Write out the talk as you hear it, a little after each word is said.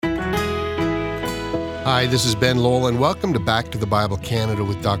Hi, this is Ben Lowell, and welcome to Back to the Bible Canada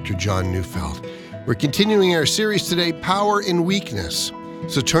with Dr. John Neufeld. We're continuing our series today, Power in Weakness.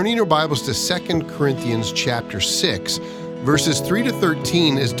 So turning your Bibles to 2 Corinthians chapter 6, verses 3 to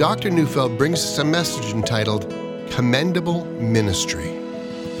 13, as Dr. Neufeld brings us a message entitled, Commendable Ministry.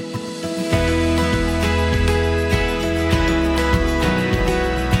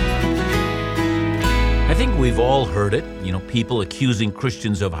 I think we've all heard it, people accusing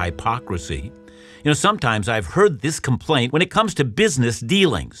Christians of hypocrisy. Sometimes I've heard this complaint when it comes to business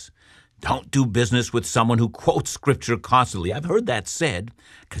dealings. Don't do business with someone who quotes Scripture constantly. I've heard that said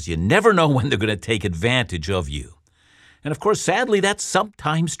because you never know when they're going to take advantage of you. And of course, sadly, that's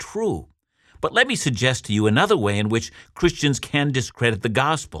sometimes true. But let me suggest to you another way in which Christians can discredit the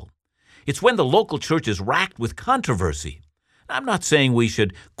gospel. It's when the local church is racked with controversy. I'm not saying we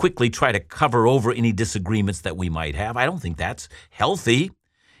should quickly try to cover over any disagreements that we might have. I don't think that's healthy.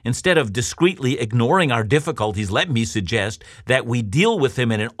 Instead of discreetly ignoring our difficulties, let me suggest that we deal with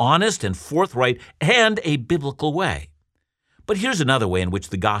them in an honest and forthright and a biblical way. But here's another way in which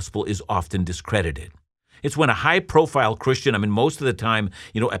the gospel is often discredited. It's when a high-profile Christian, most of the time,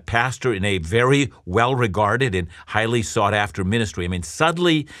 a pastor in a very well-regarded and highly sought-after ministry,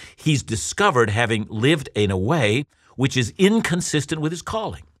 suddenly he's discovered having lived in a way which is inconsistent with his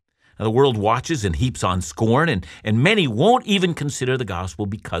calling. Now, the world watches and heaps on scorn, and many won't even consider the gospel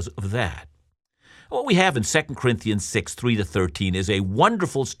because of that. What we have in 2 Corinthians 6, 3 to 13 is a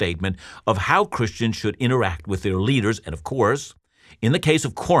wonderful statement of how Christians should interact with their leaders, and of course, in the case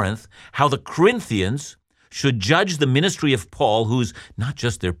of Corinth, how the Corinthians should judge the ministry of Paul, who's not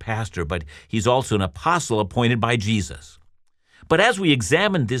just their pastor, but he's also an apostle appointed by Jesus. But as we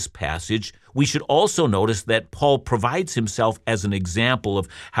examine this passage, we should also notice that Paul provides himself as an example of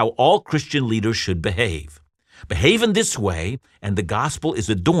how all Christian leaders should behave. Behave in this way, and the gospel is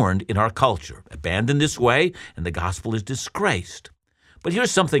adorned in our culture. Abandon this way, and the gospel is disgraced. But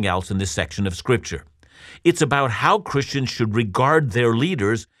here's something else in this section of Scripture. It's about how Christians should regard their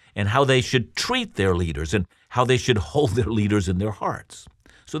leaders and how they should treat their leaders and how they should hold their leaders in their hearts.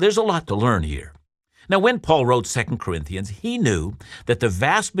 So there's a lot to learn here. Now, when Paul wrote 2 Corinthians, he knew that the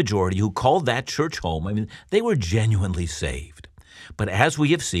vast majority who called that church home, they were genuinely saved. But as we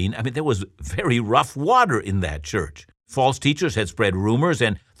have seen, there was very rough water in that church. False teachers had spread rumors,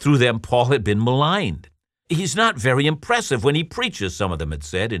 and through them Paul had been maligned. He's not very impressive when he preaches, some of them had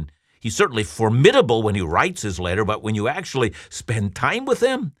said, and he's certainly formidable when he writes his letter, but when you actually spend time with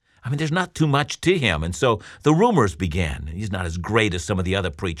him, there's not too much to him. And so the rumors began. He's not as great as some of the other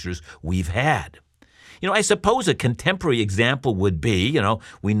preachers we've had. I suppose a contemporary example would be,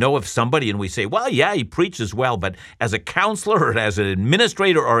 we know of somebody and we say, well, yeah, he preaches well, but as a counselor or as an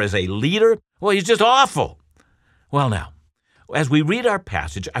administrator or as a leader, well, he's just awful. Well, now, as we read our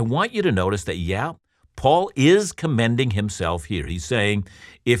passage, I want you to notice that, Paul is commending himself here. He's saying,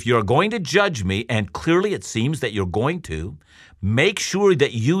 if you're going to judge me, and clearly it seems that you're going to, make sure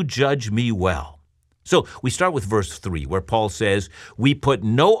that you judge me well. So we start with verse 3, where Paul says, we put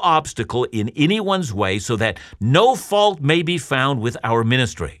no obstacle in anyone's way so that no fault may be found with our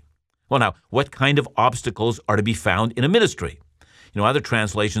ministry. Well, now, what kind of obstacles are to be found in a ministry? Other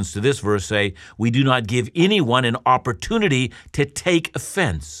translations to this verse say, we do not give anyone an opportunity to take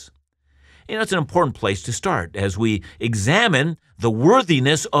offense. It's an important place to start as we examine the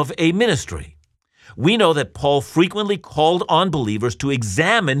worthiness of a ministry. We know that Paul frequently called on believers to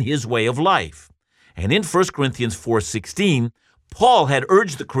examine his way of life. And in 1 Corinthians 4:16, Paul had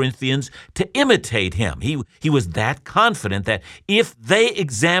urged the Corinthians to imitate him. He was that confident that if they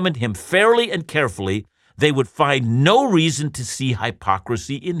examined him fairly and carefully, they would find no reason to see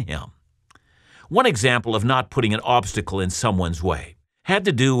hypocrisy in him. One example of not putting an obstacle in someone's way had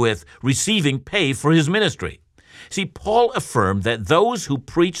to do with receiving pay for his ministry. See, Paul affirmed that those who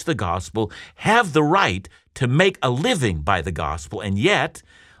preach the gospel have the right to make a living by the gospel, and yet,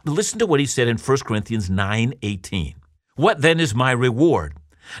 listen to what he said in 1 Corinthians 9:18. What then is my reward?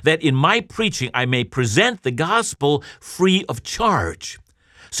 That in my preaching I may present the gospel free of charge,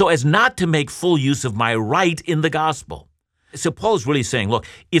 so as not to make full use of my right in the gospel. So Paul's really saying, look,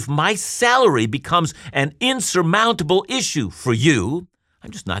 if my salary becomes an insurmountable issue for you, I'm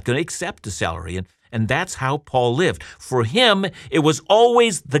just not going to accept the salary. And that's how Paul lived. For him, it was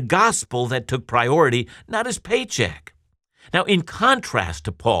always the gospel that took priority, not his paycheck. Now, in contrast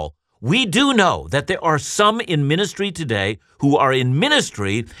to Paul, we do know that there are some in ministry today who are in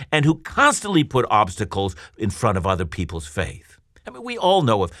ministry and who constantly put obstacles in front of other people's faith. We all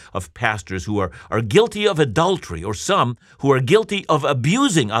know of pastors who are guilty of adultery, or some who are guilty of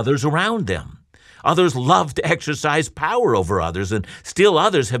abusing others around them. Others love to exercise power over others, and still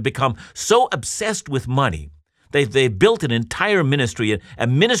others have become so obsessed with money. They've built an entire ministry, a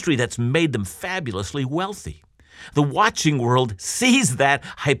ministry that's made them fabulously wealthy. The watching world sees that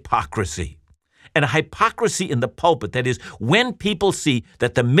hypocrisy. And a hypocrisy in the pulpit, that is, when people see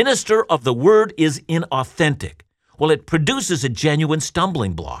that the minister of the word is inauthentic, well, it produces a genuine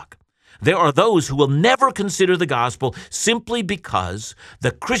stumbling block. There are those who will never consider the gospel simply because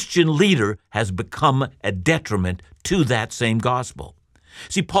the Christian leader has become a detriment to that same gospel.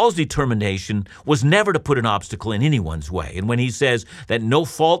 See, Paul's determination was never to put an obstacle in anyone's way. And when he says that no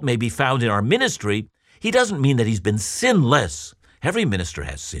fault may be found in our ministry, he doesn't mean that he's been sinless. Every minister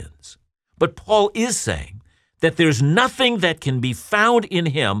has sins. But Paul is saying that there's nothing that can be found in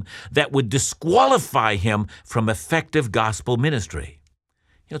him that would disqualify him from effective gospel ministry.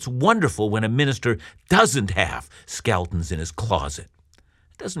 It's wonderful when a minister doesn't have skeletons in his closet.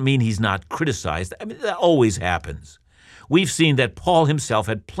 It doesn't mean he's not criticized. I mean, that always happens. We've seen that Paul himself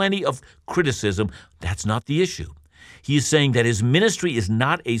had plenty of criticism. That's not the issue. He is saying that his ministry is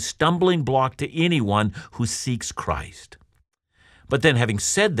not a stumbling block to anyone who seeks Christ. But then, having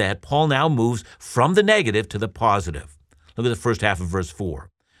said that, Paul now moves from the negative to the positive. Look at the first half of verse 4.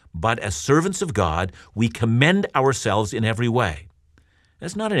 But as servants of God, we commend ourselves in every way.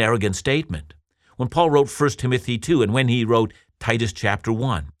 That's not an arrogant statement. When Paul wrote 1 Timothy 2 and when he wrote Titus chapter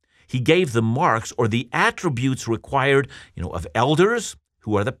 1, he gave the marks or the attributes required, of elders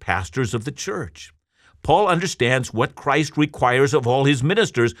who are the pastors of the church. Paul understands what Christ requires of all his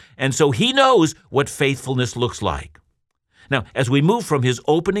ministers, and so he knows what faithfulness looks like. Now, as we move from his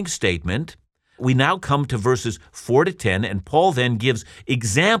opening statement, we now come to verses 4 to 10, and Paul then gives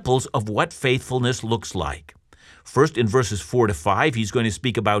examples of what faithfulness looks like. First, in verses 4 to 5, he's going to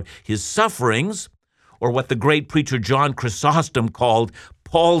speak about his sufferings, or what the great preacher John Chrysostom called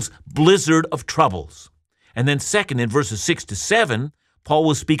Paul's blizzard of troubles. And then second, in verses 6 to 7, Paul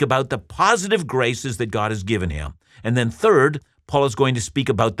will speak about the positive graces that God has given him. And then third, Paul is going to speak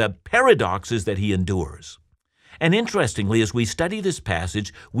about the paradoxes that he endures. And interestingly, as we study this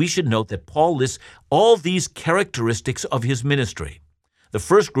passage, we should note that Paul lists all these characteristics of his ministry. The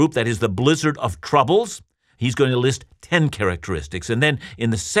first group, that is the blizzard of troubles, he's going to list 10 characteristics. And then in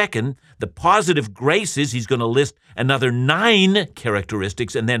the second, the positive graces, he's going to list another 9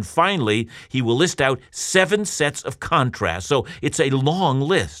 characteristics. And then finally, he will list out 7 sets of contrasts. So it's a long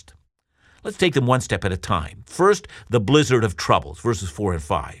list. Let's take them one step at a time. First, the blizzard of troubles, verses 4 and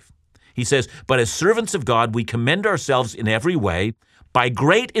 5. He says, but as servants of God, we commend ourselves in every way by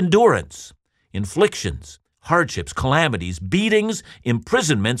great endurance, inflictions, hardships, calamities, beatings,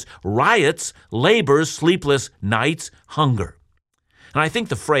 imprisonments, riots, labors, sleepless nights, hunger. And I think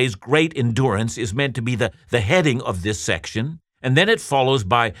the phrase great endurance is meant to be the heading of this section, and then it follows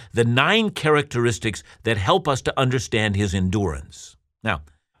by the 9 characteristics that help us to understand his endurance. Now,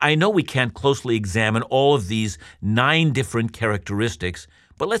 I know we can't closely examine all of these 9 different characteristics,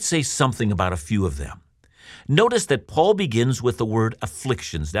 but let's say something about a few of them. Notice that Paul begins with the word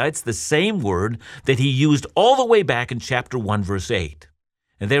afflictions. Now, it's the same word that he used all the way back in chapter 1, verse 8.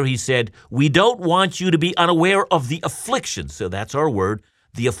 And there he said, we don't want you to be unaware of the afflictions. So that's our word,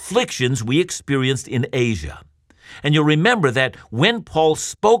 the afflictions we experienced in Asia. And you'll remember that when Paul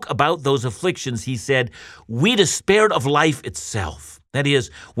spoke about those afflictions, he said, we despaired of life itself. That is,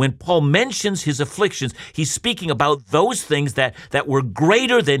 when Paul mentions his afflictions, he's speaking about those things that were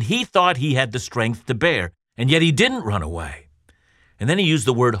greater than he thought he had the strength to bear. And yet he didn't run away. And then he used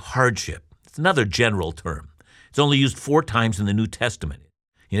the word hardship. It's another general term. It's only used 4 times in the New Testament.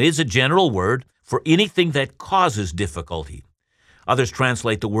 It is a general word for anything that causes difficulty. Others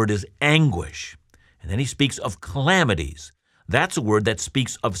translate the word as anguish. And then he speaks of calamities. That's a word that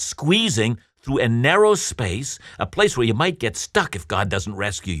speaks of squeezing through a narrow space, a place where you might get stuck if God doesn't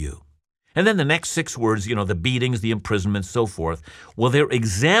rescue you. And then the next 6 words, the beatings, the imprisonments, so forth, well, they're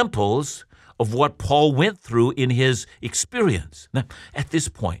examples of what Paul went through in his experience. Now, at this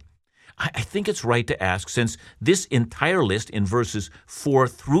point, I think it's right to ask, since this entire list in verses 4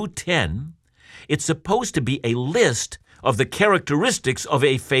 through 10, it's supposed to be a list of the characteristics of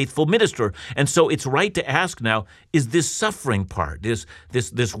a faithful minister. And so it's right to ask now, is this suffering part, this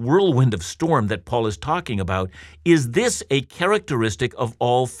whirlwind of storm that Paul is talking about, is this a characteristic of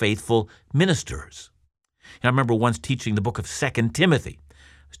all faithful ministers? And I remember once teaching the book of 2 Timothy.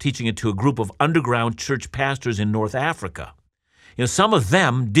 I was teaching it to a group of underground church pastors in North Africa. Some of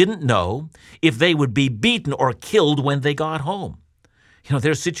them didn't know if they would be beaten or killed when they got home.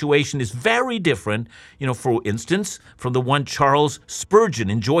 Their situation is very different, for instance, from the one Charles Spurgeon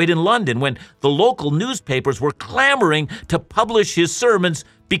enjoyed in London when the local newspapers were clamoring to publish his sermons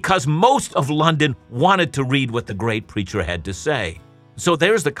because most of London wanted to read what the great preacher had to say. So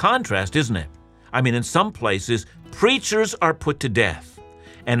there's the contrast, isn't it? I mean, in some places, preachers are put to death,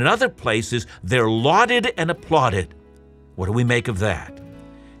 and in other places, they're lauded and applauded. What do we make of that?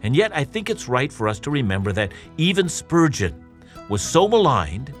 And yet, I think it's right for us to remember that even Spurgeon was so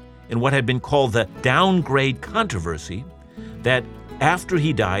maligned in what had been called the downgrade controversy that after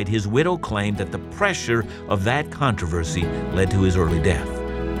he died, his widow claimed that the pressure of that controversy led to his early death.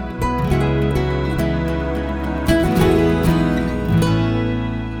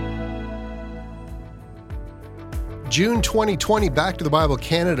 June 2020, Back to the Bible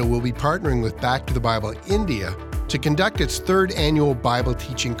Canada will be partnering with Back to the Bible India to conduct its third annual Bible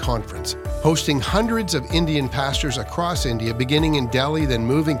Teaching Conference, hosting hundreds of Indian pastors across India, beginning in Delhi, then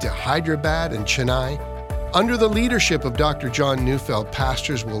moving to Hyderabad and Chennai. Under the leadership of Dr. John Neufeld,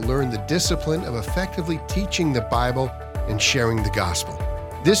 pastors will learn the discipline of effectively teaching the Bible and sharing the gospel.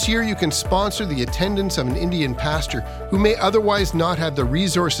 This year, you can sponsor the attendance of an Indian pastor who may otherwise not have the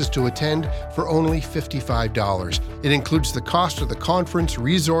resources to attend for only $55. It includes the cost of the conference,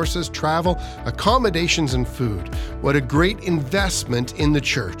 resources, travel, accommodations, and food. What a great investment in the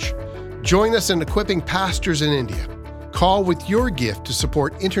church. Join us in equipping pastors in India. Call with your gift to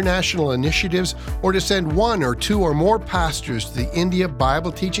support international initiatives or to send one or two or more pastors to the India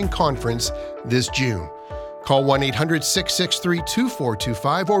Bible Teaching Conference this June. Call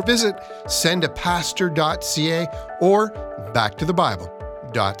 1-800-663-2425 or visit sendapastor.ca or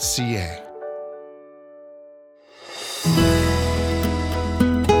backtothebible.ca.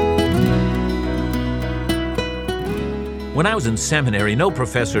 When I was in seminary, no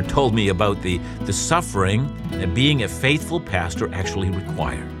professor told me about the suffering that being a faithful pastor actually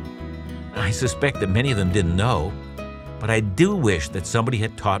required. I suspect that many of them didn't know, but I do wish that somebody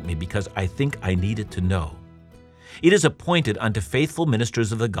had taught me because I think I needed to know. It is appointed unto faithful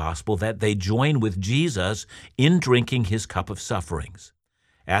ministers of the gospel that they join with Jesus in drinking his cup of sufferings.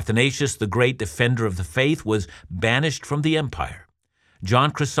 Athanasius, the great defender of the faith, was banished from the empire.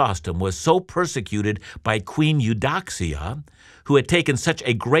 John Chrysostom was so persecuted by Queen Eudoxia, who had taken such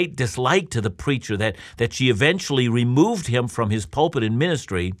a great dislike to the preacher that she eventually removed him from his pulpit and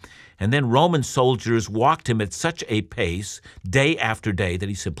ministry, and then Roman soldiers walked him at such a pace day after day that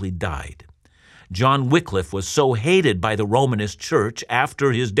he simply died. John Wycliffe was so hated by the Romanist church,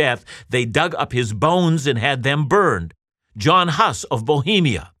 after his death, they dug up his bones and had them burned. John Huss of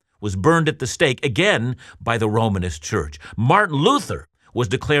Bohemia was burned at the stake, again by the Romanist church. Martin Luther was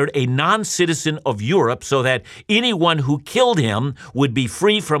declared a non-citizen of Europe so that anyone who killed him would be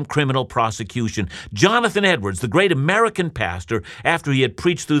free from criminal prosecution. Jonathan Edwards, the great American pastor, after he had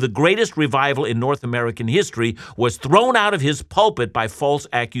preached through the greatest revival in North American history, was thrown out of his pulpit by false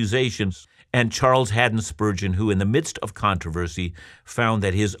accusations. And Charles Haddon Spurgeon, who in the midst of controversy found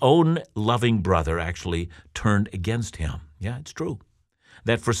that his own loving brother actually turned against him. Yeah, it's true.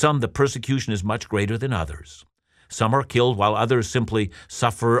 That for some the persecution is much greater than others. Some are killed while others simply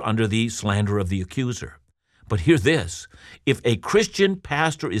suffer under the slander of the accuser. But hear this, if a Christian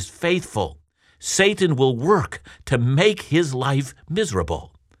pastor is faithful, Satan will work to make his life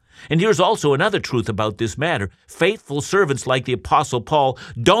miserable. And here's also another truth about this matter. Faithful servants like the Apostle Paul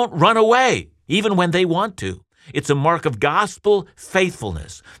don't run away, even when they want to. It's a mark of gospel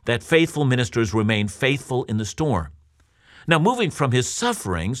faithfulness that faithful ministers remain faithful in the storm. Now, moving from his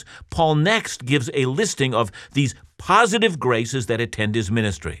sufferings, Paul next gives a listing of these positive graces that attend his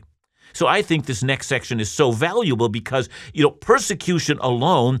ministry. So I think this next section is so valuable because, persecution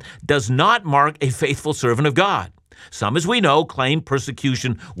alone does not mark a faithful servant of God. Some, as we know, claim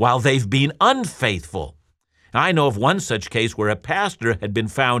persecution while they've been unfaithful. I know of one such case where a pastor had been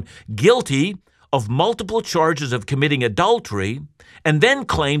found guilty of multiple charges of committing adultery and then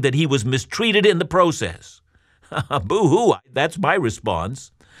claimed that he was mistreated in the process. Boo-hoo, that's my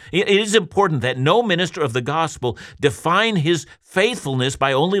response. It is important that no minister of the gospel define his faithfulness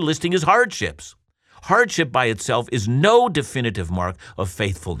by only listing his hardships. Hardship by itself is no definitive mark of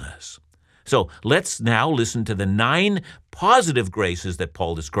faithfulness. So let's now listen to the 9 positive graces that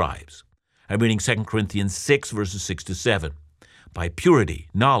Paul describes. I'm reading 2 Corinthians 6, verses 6 to 7. By purity,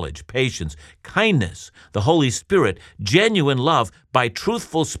 knowledge, patience, kindness, the Holy Spirit, genuine love, by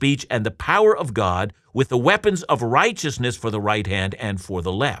truthful speech and the power of God, with the weapons of righteousness for the right hand and for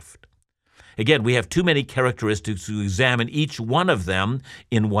the left. Again, we have too many characteristics to examine each one of them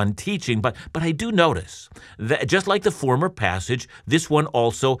in one teaching, but I do notice that just like the former passage, this one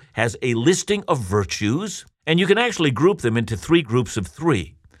also has a listing of virtues, and you can actually group them into 3 groups of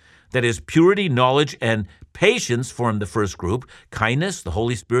 3. That is, purity, knowledge, and Patience formed the first group. Kindness, the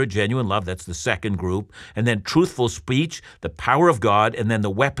Holy Spirit, genuine love, that's the second group. And then truthful speech, the power of God, and then the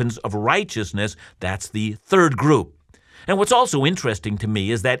weapons of righteousness, that's the third group. And what's also interesting to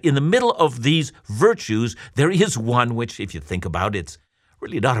me is that in the middle of these virtues, there is one which, if you think about it, it's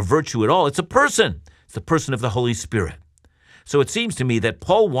really not a virtue at all. It's a person. It's the person of the Holy Spirit. So it seems to me that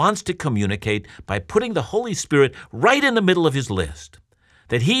Paul wants to communicate by putting the Holy Spirit right in the middle of his list,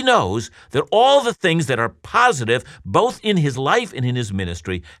 that he knows that all the things that are positive, both in his life and in his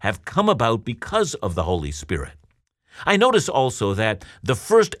ministry, have come about because of the Holy Spirit. I notice also that the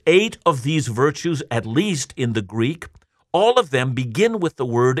first 8 of these virtues, at least in the Greek, all of them begin with the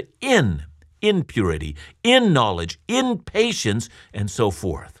word in purity, in knowledge, in patience, and so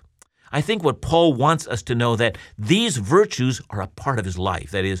forth. I think what Paul wants us to know that these virtues are a part of his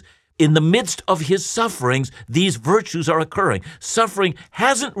life. That is, in the midst of his sufferings, these virtues are occurring. Suffering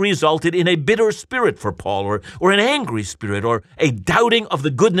hasn't resulted in a bitter spirit for Paul or an angry spirit or a doubting of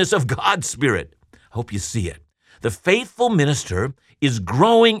the goodness of God's Spirit. I hope you see it. The faithful minister is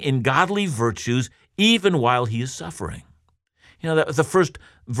growing in godly virtues even while he is suffering. The first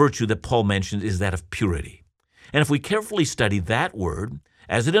virtue that Paul mentions is that of purity. And if we carefully study that word,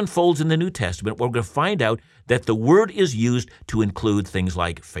 as it unfolds in the New Testament, we're going to find out that the word is used to include things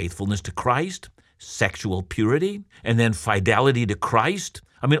like faithfulness to Christ, sexual purity, and then fidelity to Christ.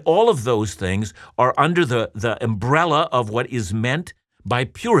 All of those things are under the umbrella of what is meant by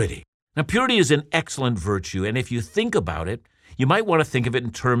purity. Now, purity is an excellent virtue, and if you think about it, you might want to think of it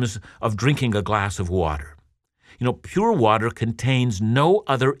in terms of drinking a glass of water. Pure water contains no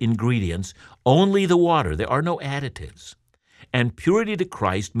other ingredients, only the water. There are no additives. And purity to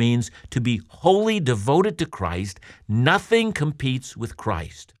Christ means to be wholly devoted to Christ. Nothing competes with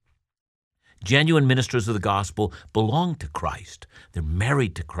Christ. Genuine ministers of the gospel belong to Christ. They're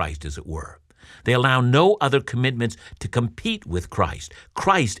married to Christ, as it were. They allow no other commitments to compete with Christ.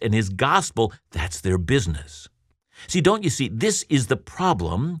 Christ and his gospel, that's their business. Don't you see, this is the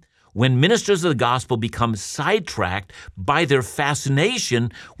problem when ministers of the gospel become sidetracked by their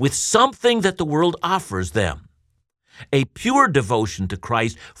fascination with something that the world offers them. A pure devotion to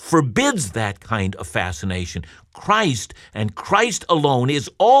Christ forbids that kind of fascination. Christ and Christ alone is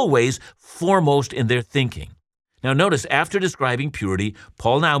always foremost in their thinking. Now notice, after describing purity,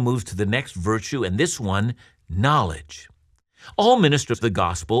 Paul now moves to the next virtue, and this one, knowledge. All ministers of the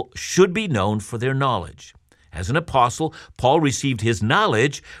gospel should be known for their knowledge. As an apostle, Paul received his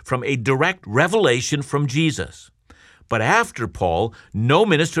knowledge from a direct revelation from Jesus. But after Paul, no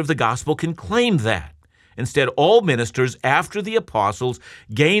minister of the gospel can claim that. Instead, all ministers after the apostles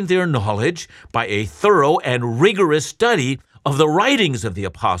gained their knowledge by a thorough and rigorous study of the writings of the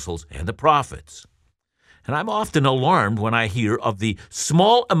apostles and the prophets. And I'm often alarmed when I hear of the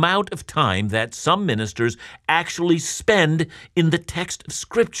small amount of time that some ministers actually spend in the text of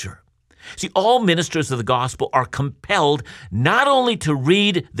Scripture. All ministers of the gospel are compelled not only to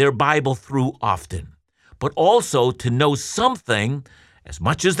read their Bible through often, but also to know something, as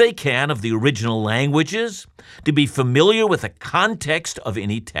much as they can, of the original languages, to be familiar with the context of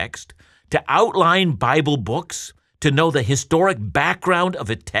any text, to outline Bible books, to know the historic background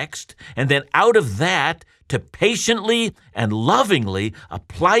of a text, and then out of that, to patiently and lovingly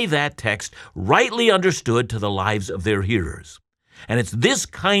apply that text, rightly understood, to the lives of their hearers. And it's this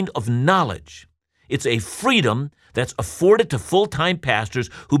kind of knowledge, it's a freedom that's afforded to full-time pastors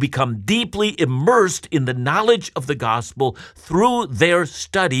who become deeply immersed in the knowledge of the gospel through their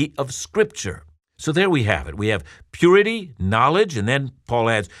study of Scripture. So there we have it. We have purity, knowledge, and then Paul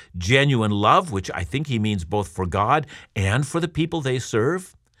adds genuine love, which I think he means both for God and for the people they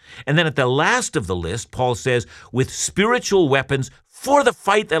serve. And then at the last of the list, Paul says, with spiritual weapons for the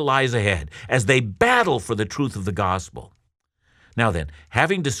fight that lies ahead, as they battle for the truth of the gospel. Now then,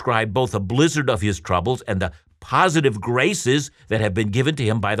 having described both a blizzard of his troubles and the positive graces that have been given to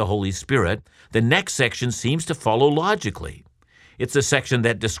him by the Holy Spirit, the next section seems to follow logically. It's a section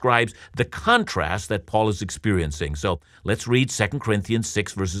that describes the contrast that Paul is experiencing. So let's read 2 Corinthians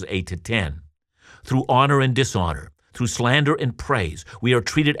 6, verses 8 to 10. Through honor and dishonor, through slander and praise, we are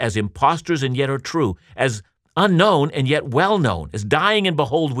treated as impostors and yet are true, as unknown and yet well known, as dying and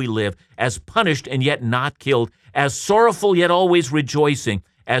behold we live, as punished and yet not killed, as sorrowful yet always rejoicing,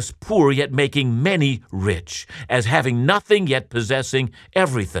 as poor yet making many rich, as having nothing yet possessing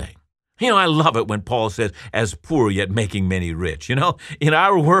everything. I love it when Paul says, as poor yet making many rich. In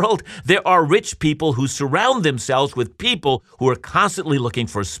our world, there are rich people who surround themselves with people who are constantly looking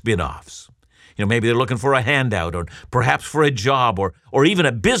for spin-offs. Maybe they're looking for a handout or perhaps for a job or even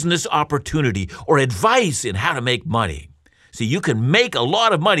a business opportunity or advice in how to make money. See, you can make a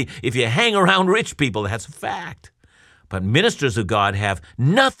lot of money if you hang around rich people. That's a fact. But ministers of God have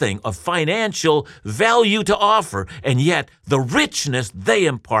nothing of financial value to offer, and yet the richness they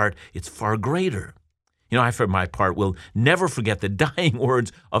impart, it's far greater. I, for my part, will never forget the dying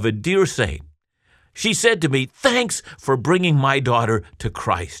words of a dear saint. She said to me, "Thanks for bringing my daughter to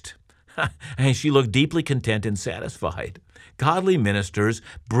Christ." And she looked deeply content and satisfied. Godly ministers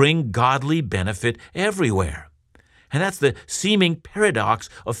bring godly benefit everywhere. And that's the seeming paradox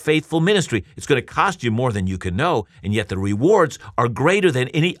of faithful ministry. It's going to cost you more than you can know, and yet the rewards are greater than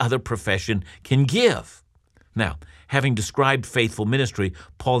any other profession can give. Now, having described faithful ministry,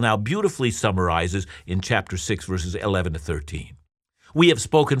 Paul now beautifully summarizes in chapter 6, verses 11 to 13. "We have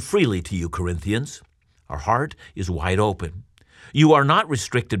spoken freely to you, Corinthians. Our heart is wide open. You are not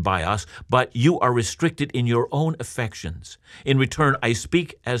restricted by us, but you are restricted in your own affections. In return, I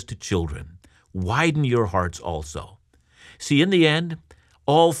speak as to children. Widen your hearts also." See, in the end,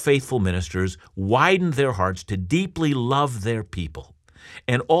 all faithful ministers widen their hearts to deeply love their people.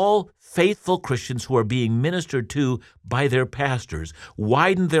 And all faithful Christians who are being ministered to by their pastors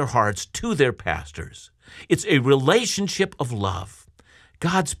widen their hearts to their pastors. It's a relationship of love.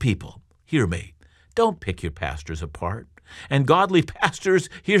 God's people, hear me, don't pick your pastors apart. And godly pastors,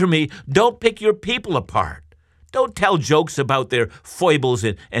 hear me, don't pick your people apart. Don't tell jokes about their foibles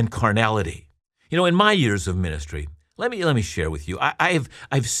and carnality. In my years of ministry, let me share with you,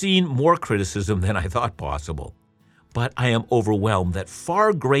 I've seen more criticism than I thought possible. But I am overwhelmed that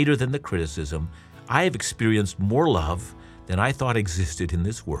far greater than the criticism, I have experienced more love than I thought existed in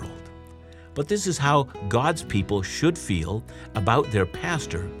this world. But this is how God's people should feel about their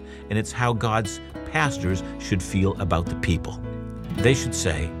pastor, and it's how God's pastors should feel about the people. They should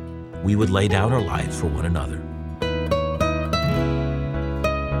say, "We would lay down our lives for one another."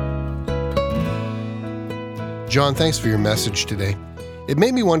 John, thanks for your message today. It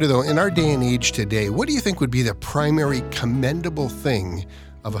made me wonder, though, in our day and age today, what do you think would be the primary commendable thing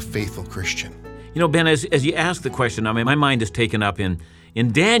of a faithful Christian? Ben, as you ask the question, my mind is taken up in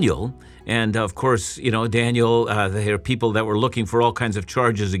Daniel. And of course, Daniel, there are people that were looking for all kinds of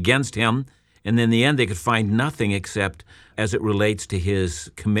charges against him. And in the end, they could find nothing except as it relates to his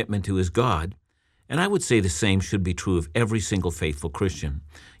commitment to his God. And I would say the same should be true of every single faithful Christian.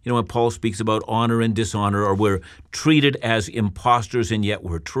 When Paul speaks about honor and dishonor, or we're treated as impostors and yet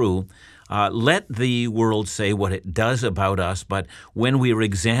we're true, let the world say what it does about us, but when we are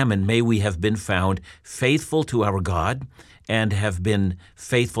examined, may we have been found faithful to our God and have been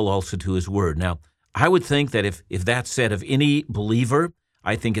faithful also to his word. Now, I would think that if that's said of any believer,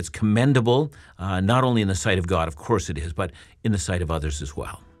 I think it's commendable, not only in the sight of God, of course it is, but in the sight of others as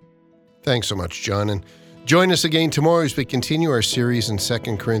well. Thanks so much, John. And join us again tomorrow as we continue our series in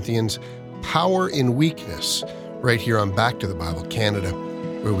 2 Corinthians, Power in Weakness, right here on Back to the Bible Canada,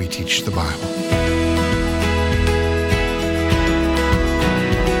 where we teach the Bible.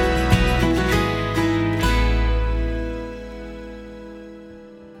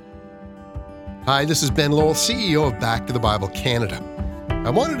 Hi, this is Ben Lowell, CEO of Back to the Bible Canada. I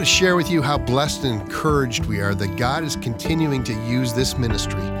wanted to share with you how blessed and encouraged we are that God is continuing to use this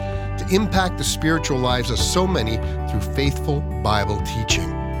ministry to impact the spiritual lives of so many through faithful Bible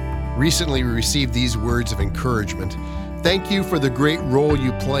teaching. Recently, we received these words of encouragement. "Thank you for the great role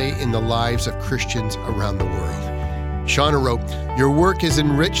you play in the lives of Christians around the world." Shauna wrote, "Your work has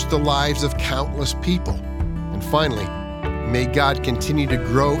enriched the lives of countless people." And finally, "May God continue to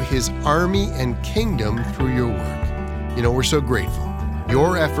grow His army and kingdom through your work." We're so grateful.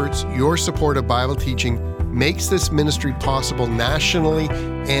 Your efforts, your support of Bible teaching makes this ministry possible nationally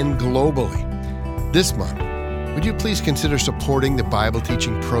and globally. This month, would you please consider supporting the Bible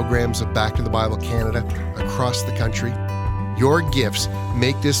teaching programs of Back to the Bible Canada across the country? Your gifts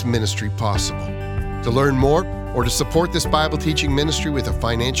make this ministry possible. To learn more or to support this Bible teaching ministry with a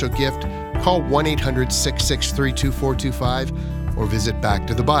financial gift, call 1-800-663-2425 or visit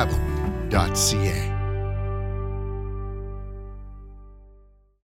backtothebible.ca.